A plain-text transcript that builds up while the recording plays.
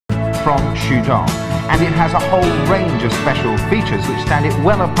from Shudong, and it has a whole range of special features which stand it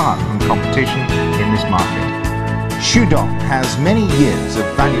well apart from competition in this market. Shudong has many years of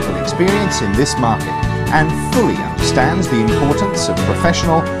valuable experience in this market and fully understands the importance of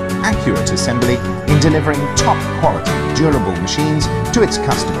professional, accurate assembly in delivering top quality, durable machines to its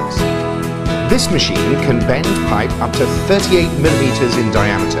customers. This machine can bend pipe up to 38 millimeters in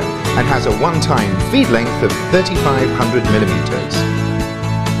diameter and has a one-time feed length of 3,500 millimeters.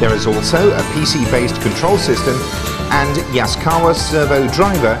 There is also a PC-based control system and Yaskawa servo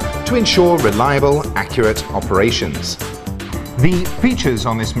driver to ensure reliable, accurate operations. The features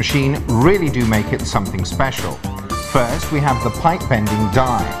on this machine really do make it something special. First, we have the pipe bending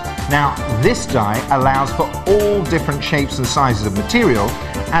die. Now, this die allows for all different shapes and sizes of material,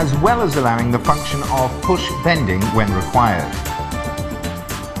 as well as allowing the function of push bending when required.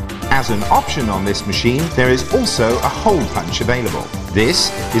 As an option on this machine, there is also a hole punch available.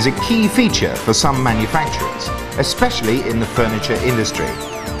 This is a key feature for some manufacturers, especially in the furniture industry,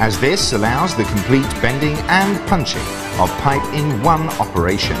 as this allows the complete bending and punching of pipe in one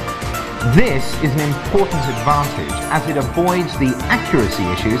operation. This is an important advantage as it avoids the accuracy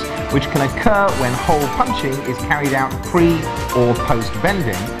issues which can occur when hole punching is carried out pre or post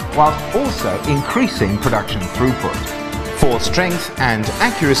bending, whilst also increasing production throughput. For strength and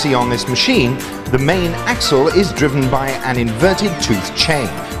accuracy on this machine, the main axle is driven by an inverted tooth chain,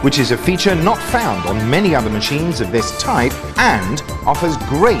 which is a feature not found on many other machines of this type and offers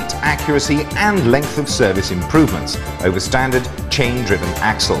great accuracy and length of service improvements over standard chain-driven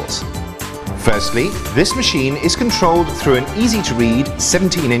axles. Firstly, this machine is controlled through an easy-to-read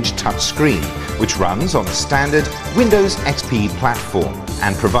 17-inch touchscreen, which runs on a standard Windows XP platform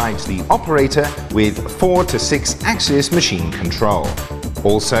and provides the operator with 4 to 6 axis machine control.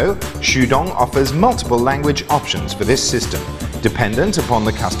 Also, Shudong offers multiple language options for this system, dependent upon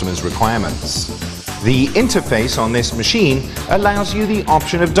the customer's requirements. The interface on this machine allows you the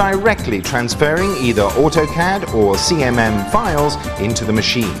option of directly transferring either AutoCAD or CMM files into the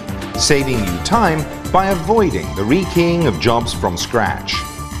machine, saving you time by avoiding the rekeying of jobs from scratch.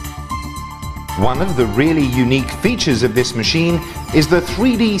 One of the really unique features of this machine is the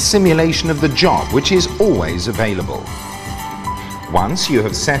 3D simulation of the job, which is always available. Once you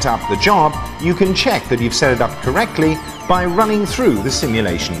have set up the job, you can check that you've set it up correctly by running through the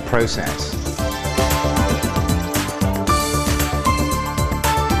simulation process.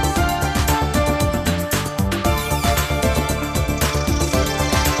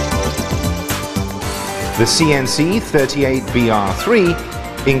 The CNC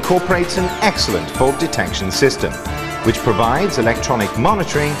 38BR3 incorporates an excellent fault detection system, which provides electronic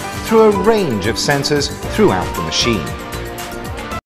monitoring through a range of sensors throughout the machine.